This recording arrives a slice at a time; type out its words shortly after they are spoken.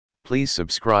Please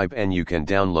subscribe and you can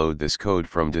download this code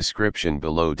from description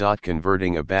below.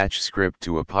 Converting a batch script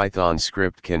to a Python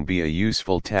script can be a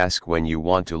useful task when you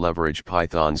want to leverage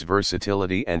Python's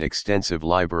versatility and extensive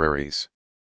libraries.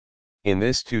 In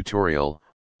this tutorial,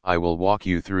 I will walk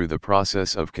you through the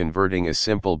process of converting a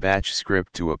simple batch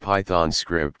script to a Python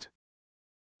script.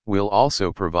 We'll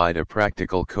also provide a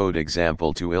practical code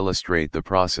example to illustrate the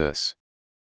process.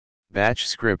 Batch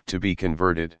script to be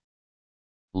converted.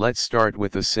 Let's start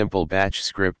with a simple batch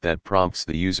script that prompts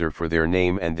the user for their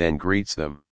name and then greets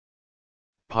them.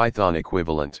 Python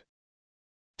equivalent.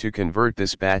 To convert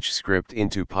this batch script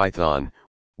into Python,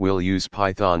 we'll use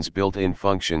Python's built-in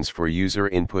functions for user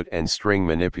input and string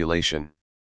manipulation.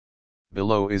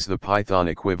 Below is the Python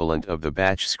equivalent of the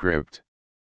batch script.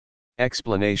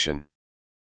 Explanation.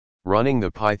 Running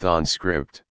the Python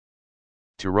script.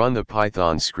 To run the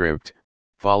Python script,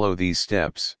 follow these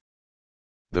steps.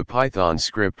 The Python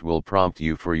script will prompt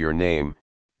you for your name,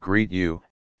 greet you,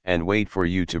 and wait for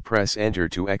you to press enter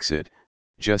to exit,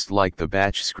 just like the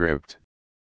batch script.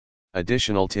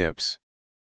 Additional tips.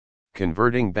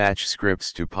 Converting batch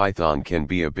scripts to Python can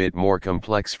be a bit more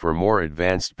complex for more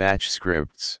advanced batch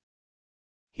scripts.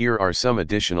 Here are some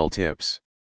additional tips.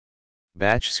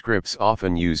 Batch scripts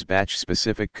often use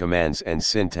batch-specific commands and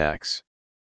syntax.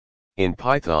 In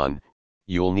Python,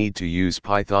 you'll need to use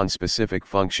Python-specific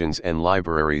functions and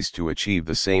libraries to achieve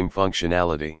the same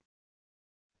functionality.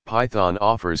 Python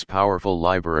offers powerful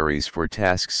libraries for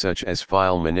tasks such as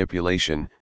file manipulation,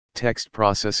 text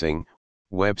processing,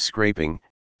 web scraping,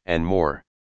 and more.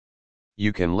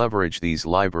 You can leverage these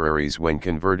libraries when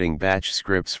converting batch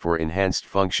scripts for enhanced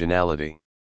functionality.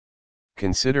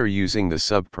 Consider using the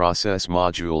subprocess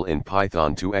module in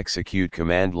Python to execute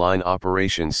command line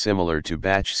operations similar to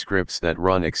batch scripts that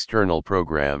run external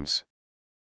programs.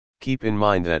 Keep in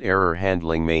mind that error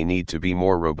handling may need to be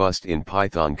more robust in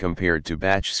Python compared to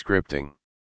batch scripting.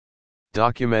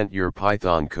 Document your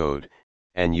Python code,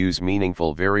 and use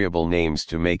meaningful variable names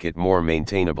to make it more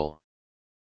maintainable.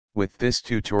 With this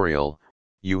tutorial,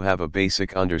 you have a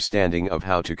basic understanding of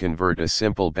how to convert a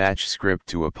simple batch script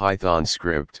to a Python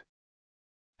script.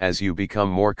 As you become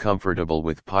more comfortable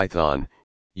with Python,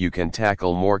 you can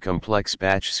tackle more complex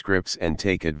batch scripts and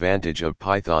take advantage of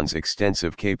Python's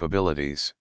extensive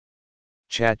capabilities.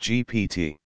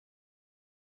 ChatGPT.